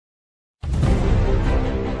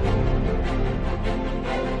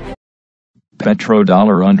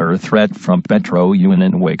Petrodollar under threat from Petro Yuan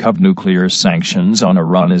in wake of nuclear sanctions on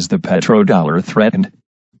Iran. Is the petrodollar threatened?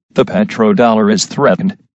 The petrodollar is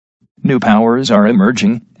threatened. New powers are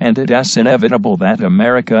emerging, and it is inevitable that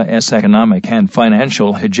America's economic and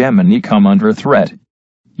financial hegemony come under threat.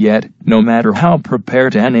 Yet, no matter how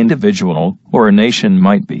prepared an individual or a nation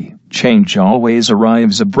might be, change always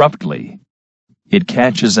arrives abruptly. It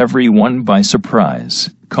catches everyone by surprise,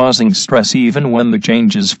 causing stress even when the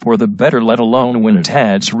change is for the better, let alone when it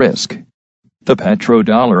adds risk. The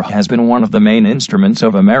petrodollar has been one of the main instruments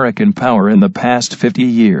of American power in the past 50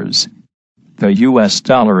 years. The US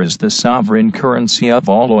dollar is the sovereign currency of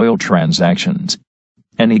all oil transactions.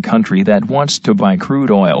 Any country that wants to buy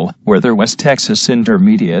crude oil, whether West Texas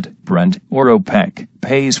Intermediate, Brent, or OPEC,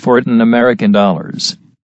 pays for it in American dollars.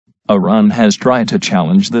 Iran has tried to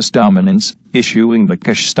challenge this dominance, issuing the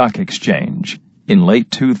cash stock exchange in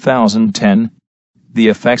late 2010. The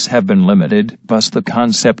effects have been limited, thus the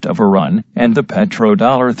concept of Iran and the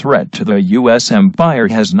petrodollar threat to the U.S. empire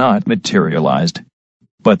has not materialized.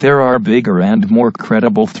 But there are bigger and more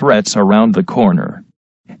credible threats around the corner.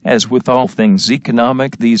 As with all things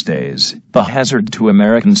economic these days, the hazard to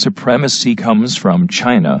American supremacy comes from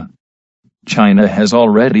China. China has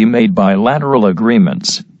already made bilateral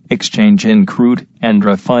agreements, exchange in crude and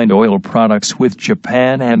refined oil products with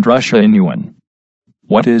Japan and Russia in yuan.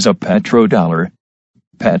 What is a petrodollar?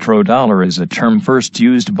 Petrodollar is a term first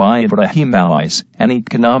used by Ibrahim Alais, an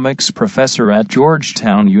economics professor at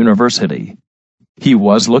Georgetown University. He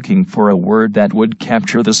was looking for a word that would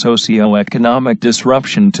capture the socio-economic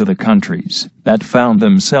disruption to the countries that found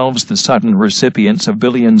themselves the sudden recipients of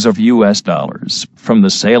billions of US dollars from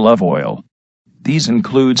the sale of oil. These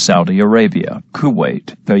include Saudi Arabia,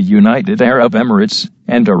 Kuwait, the United Arab Emirates,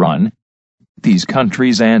 and Iran. These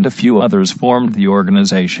countries and a few others formed the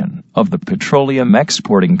Organization of the Petroleum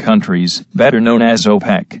Exporting Countries, better known as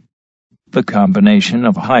OPEC. The combination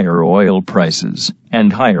of higher oil prices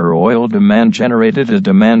and higher oil demand generated a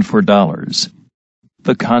demand for dollars.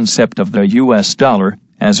 The concept of the US dollar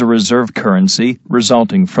as a reserve currency,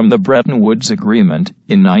 resulting from the Bretton Woods Agreement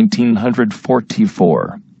in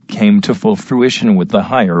 1944, came to full fruition with the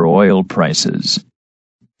higher oil prices.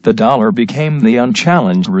 The dollar became the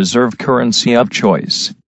unchallenged reserve currency of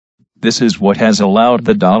choice. This is what has allowed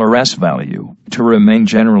the dollar's value to remain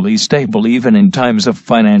generally stable even in times of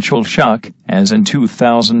financial shock, as in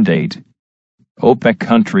 2008. OPEC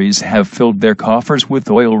countries have filled their coffers with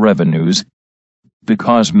oil revenues.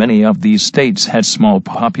 Because many of these states had small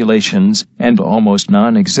populations and almost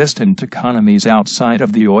non-existent economies outside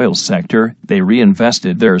of the oil sector, they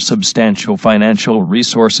reinvested their substantial financial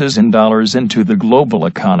resources in dollars into the global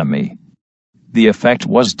economy. The effect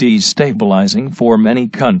was destabilizing for many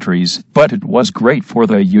countries, but it was great for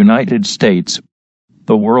the United States.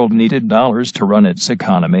 The world needed dollars to run its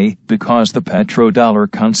economy because the petrodollar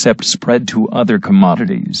concept spread to other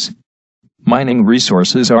commodities. Mining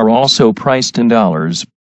resources are also priced in dollars.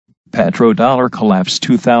 Petrodollar collapse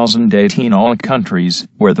 2018. All countries,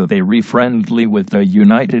 whether they are friendly with the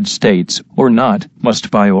United States or not, must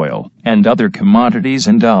buy oil and other commodities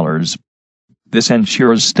in dollars. This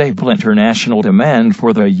ensures stable international demand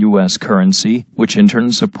for the U.S. currency, which in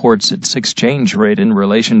turn supports its exchange rate in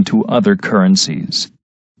relation to other currencies.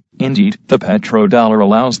 Indeed, the petrodollar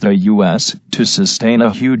allows the U.S. to sustain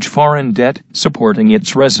a huge foreign debt, supporting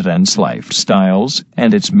its residents' lifestyles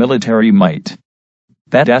and its military might.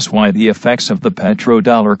 That is why the effects of the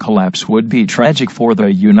petrodollar collapse would be tragic for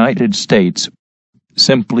the United States.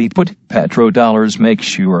 Simply put, petrodollars make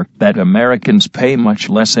sure that Americans pay much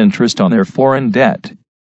less interest on their foreign debt.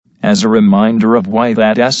 As a reminder of why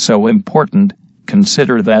that is so important,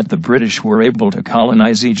 consider that the British were able to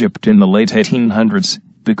colonize Egypt in the late 1800s.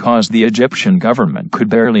 Because the Egyptian government could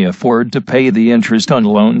barely afford to pay the interest on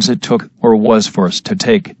loans it took, or was forced to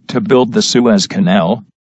take, to build the Suez Canal.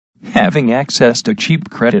 Having access to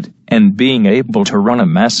cheap credit and being able to run a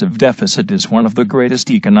massive deficit is one of the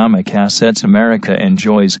greatest economic assets America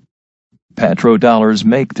enjoys. Petrodollars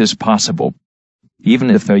make this possible.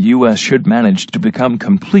 Even if the U.S. should manage to become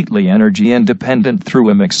completely energy independent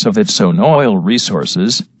through a mix of its own oil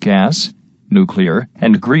resources, gas, nuclear,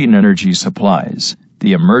 and green energy supplies,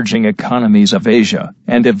 the emerging economies of Asia,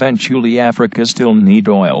 and eventually Africa still need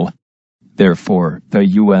oil. Therefore, the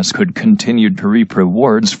U.S. could continue to reap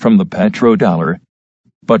rewards from the petrodollar.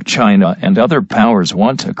 But China and other powers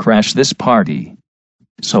want to crash this party.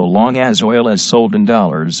 So long as oil is sold in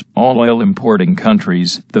dollars, all oil importing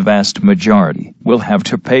countries, the vast majority, will have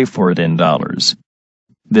to pay for it in dollars.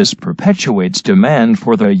 This perpetuates demand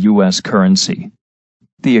for the U.S. currency.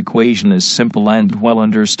 The equation is simple and well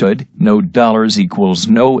understood: no dollars equals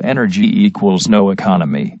no energy equals no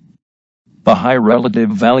economy. The high relative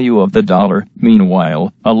value of the dollar,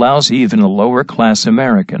 meanwhile, allows even a lower-class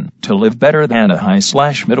American to live better than a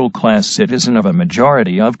high/middle-class citizen of a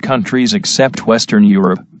majority of countries except Western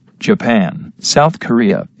Europe, Japan, South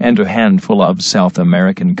Korea, and a handful of South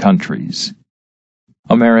American countries.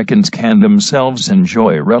 Americans can themselves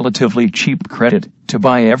enjoy relatively cheap credit to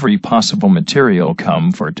buy every possible material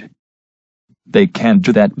comfort. They can't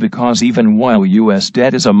do that because even while U.S.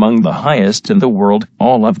 debt is among the highest in the world,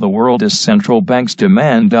 all of the world's central banks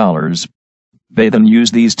demand dollars. They then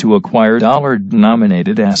use these to acquire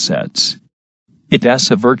dollar-denominated assets.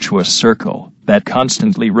 It's a virtuous circle that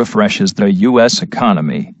constantly refreshes the U.S.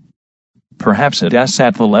 economy. Perhaps it's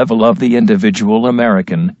at the level of the individual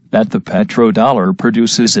American that the petrodollar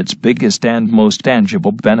produces its biggest and most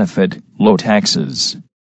tangible benefit: low taxes.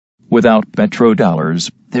 Without petrodollars,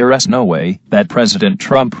 there is no way that President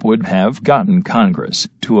Trump would have gotten Congress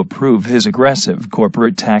to approve his aggressive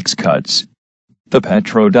corporate tax cuts. The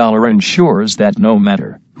petrodollar ensures that no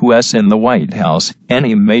matter who's in the White House,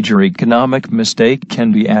 any major economic mistake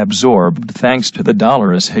can be absorbed thanks to the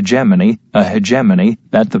dollar's hegemony, a hegemony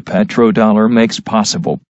that the petrodollar makes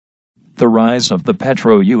possible. The rise of the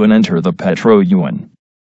Petro Yuan. Enter the Petro Yuan.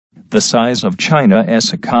 The size of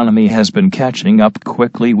China's economy has been catching up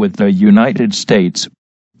quickly with the United States.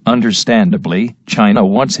 Understandably, China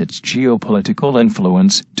wants its geopolitical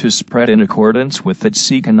influence to spread in accordance with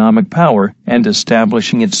its economic power, and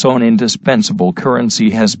establishing its own indispensable currency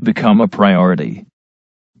has become a priority.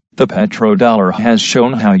 The petrodollar has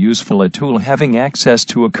shown how useful a tool having access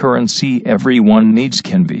to a currency everyone needs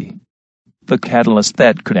can be. The catalyst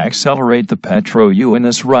that could accelerate the Petro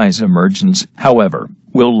Yuan's rise emergence, however,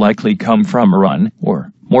 will likely come from Iran,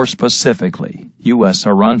 or, more specifically,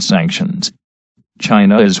 U.S.-Iran sanctions.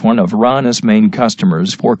 China is one of Iran's main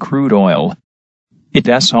customers for crude oil.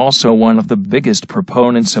 It's also one of the biggest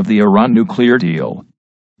proponents of the Iran nuclear deal.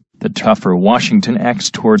 The tougher Washington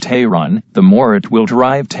acts toward Tehran, the more it will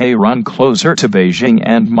drive Tehran closer to Beijing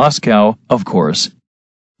and Moscow, of course.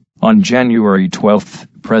 On January 12,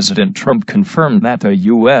 President Trump confirmed that the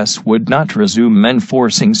U.S. would not resume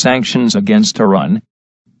enforcing sanctions against Iran.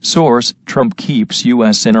 Source: Trump keeps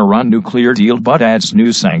U.S. in Iran nuclear deal but adds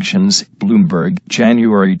new sanctions. Bloomberg,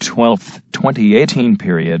 January 12, 2018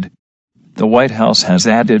 period. The White House has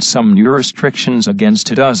added some new restrictions against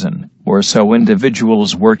a dozen or so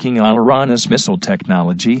individuals working on Iran's missile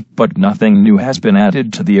technology, but nothing new has been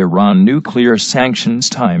added to the Iran nuclear sanctions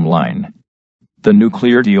timeline. The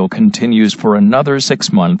nuclear deal continues for another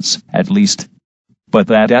 6 months, at least. But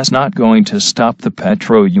that is not going to stop the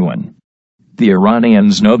Petro Yuan. The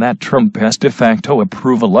Iranians know that Trump has de facto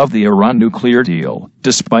approval of the Iran nuclear deal,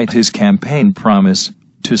 despite his campaign promise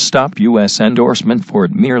to stop U.S. endorsement for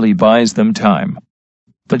it merely buys them time.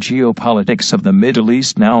 The geopolitics of the Middle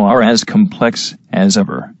East now are as complex as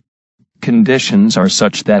ever. Conditions are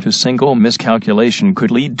such that a single miscalculation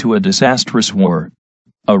could lead to a disastrous war.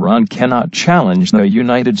 Iran cannot challenge the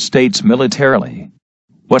United States militarily.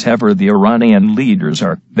 Whatever the Iranian leaders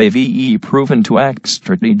are, they've proven to act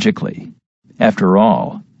strategically. After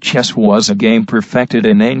all, chess was a game perfected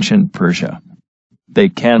in ancient Persia. They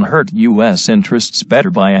can hurt U.S. interests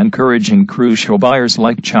better by encouraging crucial buyers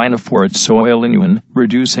like China for its oil in yuan,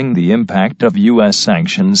 reducing the impact of U.S.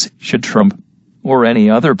 sanctions should Trump or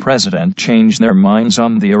any other president change their minds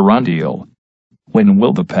on the Iran deal. When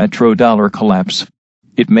will the petrodollar collapse?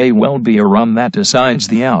 It may well be Iran that decides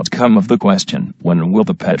the outcome of the question. When will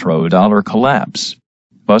the petrodollar collapse?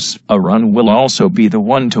 Thus, Iran will also be the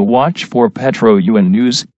one to watch for Petro Yuan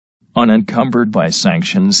news. Unencumbered by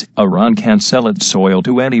sanctions, Iran can sell its oil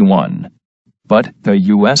to anyone. But the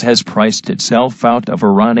U.S. has priced itself out of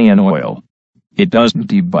Iranian oil. It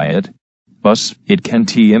doesn't buy it. Thus, it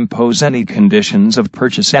can't impose any conditions of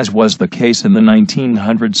purchase as was the case in the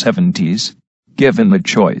 1970s. Given the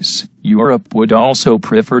choice, Europe would also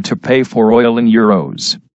prefer to pay for oil in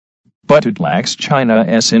euros. But it lacks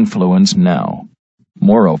China's influence now.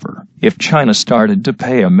 Moreover, if China started to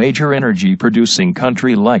pay a major energy-producing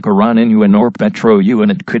country like Iran in yuan or Petro Yuan,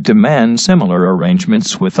 it could demand similar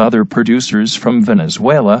arrangements with other producers from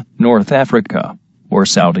Venezuela, North Africa, or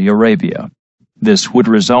Saudi Arabia. This would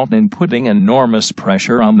result in putting enormous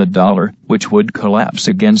pressure on the dollar, which would collapse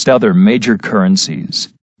against other major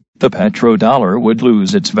currencies. The petrodollar would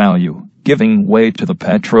lose its value, giving way to the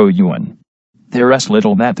Petro Yuan. There is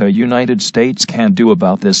little that the United States can do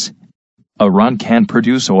about this. Iran can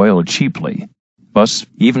produce oil cheaply. Thus,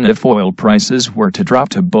 even if oil prices were to drop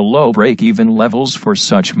to below break-even levels for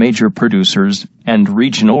such major producers and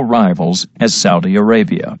regional rivals as Saudi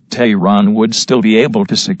Arabia, Tehran would still be able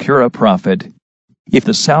to secure a profit. If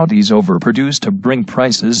the Saudis overproduce to bring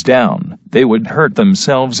prices down, they would hurt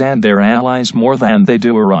themselves and their allies more than they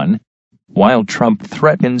do Iran. While Trump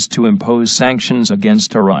threatens to impose sanctions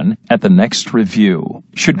against Iran at the next review,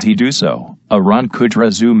 should he do so, Iran could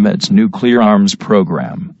resume its nuclear arms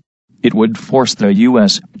program. It would force the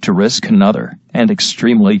U.S. to risk another and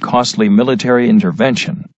extremely costly military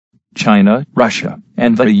intervention. China, Russia,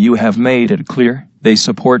 and the EU have made it clear they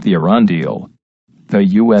support the Iran deal. The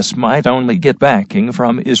U.S. might only get backing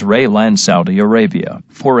from Israel and Saudi Arabia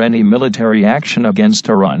for any military action against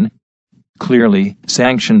Iran. Clearly,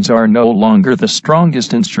 sanctions are no longer the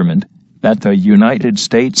strongest instrument that the United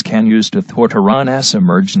States can use to thwart Iran's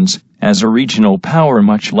emergence as a regional power,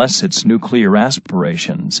 much less its nuclear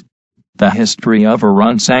aspirations. The history of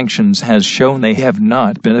Iran sanctions has shown they have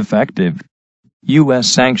not been effective. U.S.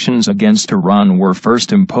 sanctions against Iran were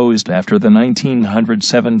first imposed after the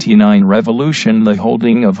 1979 revolution. The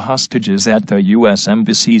holding of hostages at the U.S.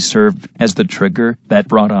 embassy served as the trigger that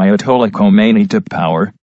brought Ayatollah Khomeini to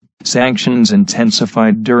power. Sanctions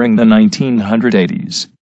intensified during the 1980s.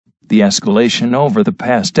 The escalation over the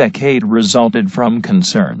past decade resulted from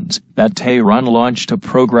concerns that Tehran launched a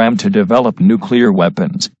program to develop nuclear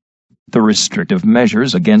weapons. The restrictive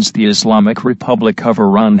measures against the Islamic Republic of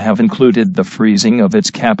Iran have included the freezing of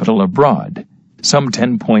its capital abroad, some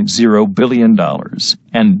 $10.0 billion,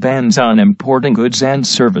 and bans on importing goods and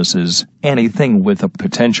services, anything with a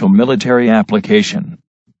potential military application.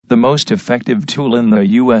 The most effective tool in the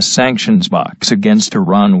U.S. sanctions box against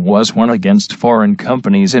Iran was one against foreign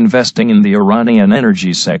companies investing in the Iranian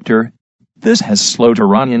energy sector. This has slowed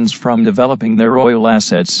Iranians from developing their oil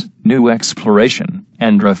assets, new exploration,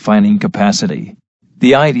 and refining capacity.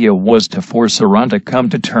 The idea was to force Iran to come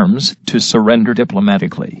to terms, to surrender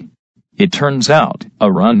diplomatically. It turns out,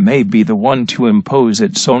 Iran may be the one to impose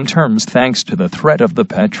its own terms thanks to the threat of the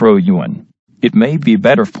Petro Yuan. It may be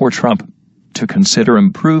better for Trump to consider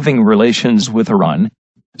improving relations with Iran.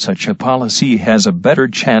 Such a policy has a better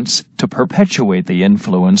chance to perpetuate the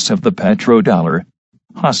influence of the petrodollar.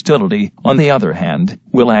 Hostility, on the other hand,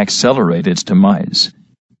 will accelerate its demise.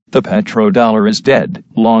 The petrodollar is dead.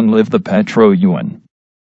 Long live the Petro Yuan.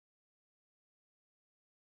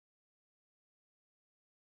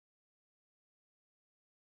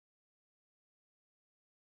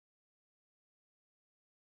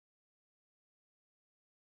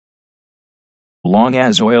 Long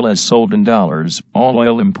as oil is sold in dollars, all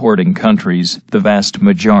oil importing countries, the vast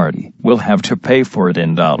majority, will have to pay for it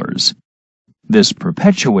in dollars. This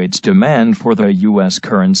perpetuates demand for the U.S.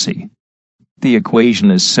 currency. The equation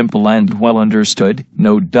is simple and well understood: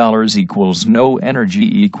 no dollars equals no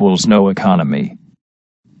energy equals no economy.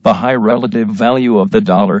 The high relative value of the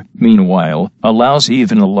dollar, meanwhile, allows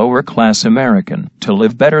even a lower-class American to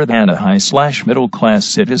live better than a high/middle-class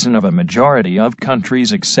citizen of a majority of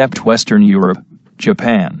countries except Western Europe,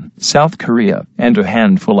 Japan, South Korea, and a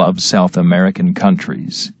handful of South American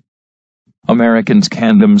countries. Americans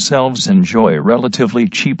can themselves enjoy relatively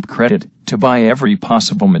cheap credit to buy every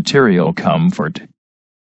possible material comfort.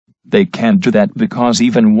 They can do that because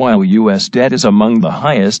even while U.S. debt is among the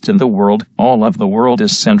highest in the world, all of the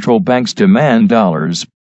world's central banks demand dollars.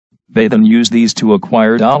 They then use these to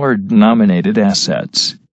acquire dollar-denominated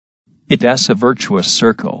assets. It's a virtuous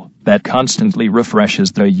circle that constantly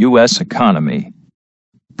refreshes the U.S. economy.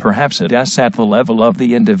 Perhaps it's at the level of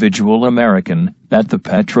the individual American that the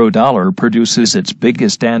petrodollar produces its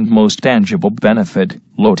biggest and most tangible benefit: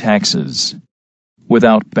 low taxes.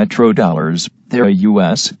 Without petrodollars, the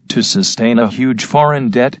U.S. to sustain a huge foreign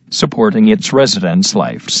debt, supporting its residents'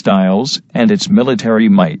 lifestyles and its military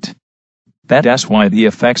might. That's why the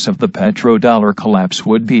effects of the petrodollar collapse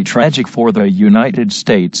would be tragic for the United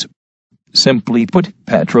States. Simply put,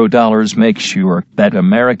 petrodollars make sure that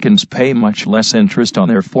Americans pay much less interest on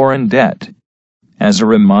their foreign debt. As a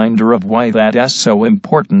reminder of why that's so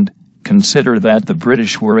important, consider that the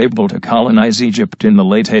British were able to colonize Egypt in the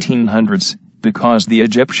late 1800s because the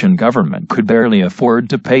Egyptian government could barely afford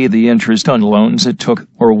to pay the interest on loans it took,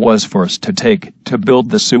 or was forced to take, to build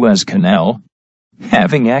the Suez Canal.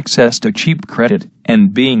 Having access to cheap credit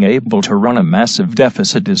and being able to run a massive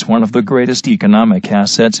deficit is one of the greatest economic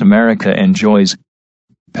assets America enjoys.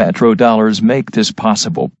 Petrodollars make this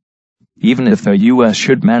possible. Even if the U.S.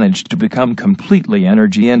 should manage to become completely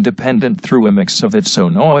energy independent through a mix of its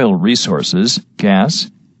own oil resources,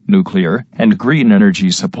 gas, nuclear, and green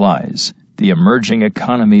energy supplies, the emerging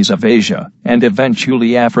economies of Asia and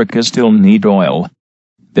eventually Africa still need oil.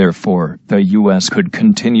 Therefore, the U.S. could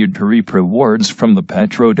continue to reap rewards from the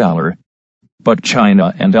petrodollar. But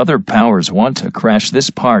China and other powers want to crash this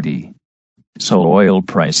party. So oil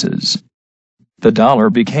prices. The dollar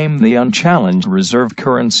became the unchallenged reserve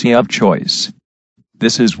currency of choice.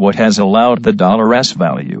 This is what has allowed the dollar's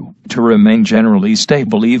value to remain generally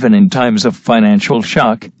stable even in times of financial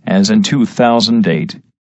shock, as in 2008.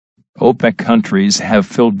 OPEC countries have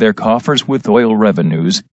filled their coffers with oil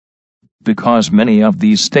revenues. Because many of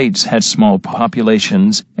these states had small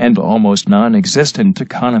populations and almost non-existent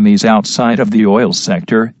economies outside of the oil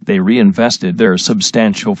sector, they reinvested their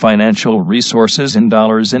substantial financial resources in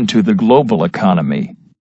dollars into the global economy.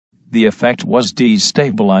 The effect was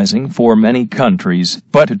destabilizing for many countries,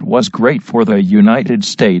 but it was great for the United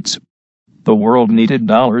States. The world needed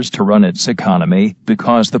dollars to run its economy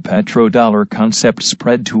because the petrodollar concept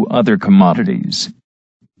spread to other commodities.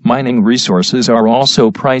 Mining resources are also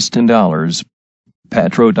priced in dollars.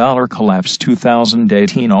 Petrodollar collapse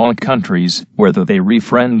 2018. All countries, whether they are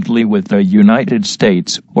friendly with the United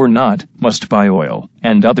States or not, must buy oil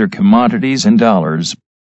and other commodities in dollars.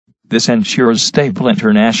 This ensures stable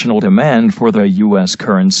international demand for the U.S.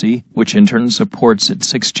 currency, which in turn supports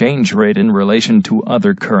its exchange rate in relation to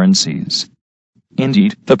other currencies.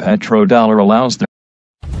 Indeed, the petrodollar allows the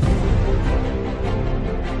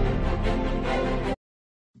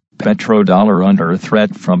petrodollar under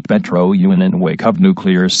threat from Petro Yuan in wake of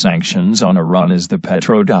nuclear sanctions on Iran. Is the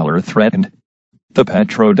petrodollar threatened? The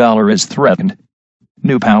petrodollar is threatened.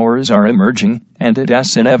 New powers are emerging, and it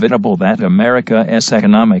is inevitable that America's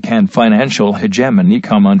economic and financial hegemony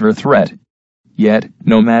come under threat. Yet,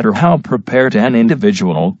 no matter how prepared an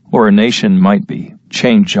individual or a nation might be,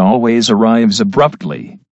 change always arrives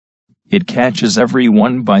abruptly. It catches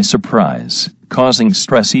everyone by surprise, causing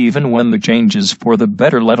stress even when the change is for the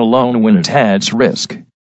better, let alone when it adds risk.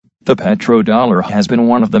 The petrodollar has been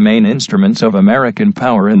one of the main instruments of American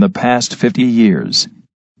power in the past 50 years.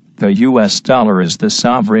 The U.S. dollar is the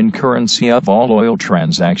sovereign currency of all oil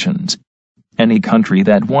transactions. Any country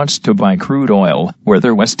that wants to buy crude oil,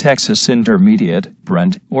 whether West Texas Intermediate,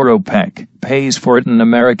 Brent, or OPEC, pays for it in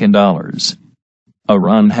American dollars.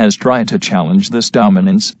 Iran has tried to challenge this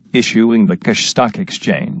dominance, issuing the cash stock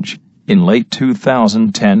exchange in late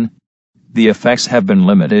 2010. The effects have been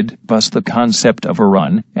limited, thus the concept of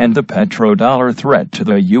Iran and the petrodollar threat to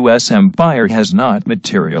the U.S. empire has not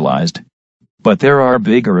materialized. But there are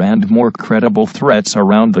bigger and more credible threats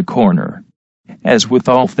around the corner. As with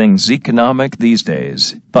all things economic these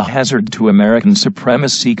days, the hazard to American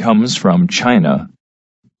supremacy comes from China.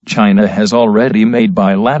 China has already made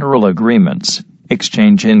bilateral agreements,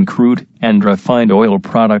 exchange in crude and refined oil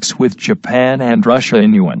products with Japan and Russia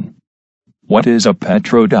in yuan. What is a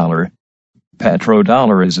petrodollar?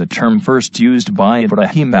 Petrodollar is a term first used by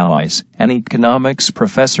Ibrahim Alais, an economics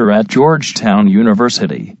professor at Georgetown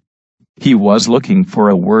University. He was looking for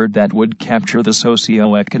a word that would capture the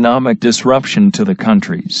socio-economic disruption to the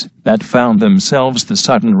countries that found themselves the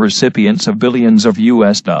sudden recipients of billions of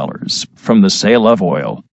U.S. dollars from the sale of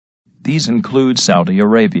oil. These include Saudi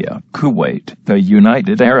Arabia, Kuwait, the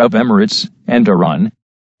United Arab Emirates, and Iran.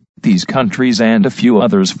 These countries and a few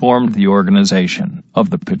others formed the Organization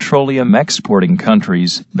of the Petroleum Exporting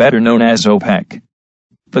Countries, better known as OPEC.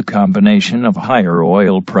 The combination of higher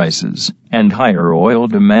oil prices and higher oil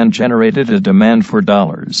demand generated a demand for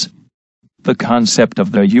dollars. The concept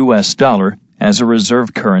of the U.S. dollar as a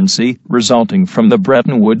reserve currency, resulting from the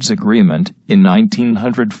Bretton Woods Agreement in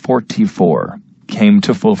 1944, came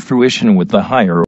to full fruition with the higher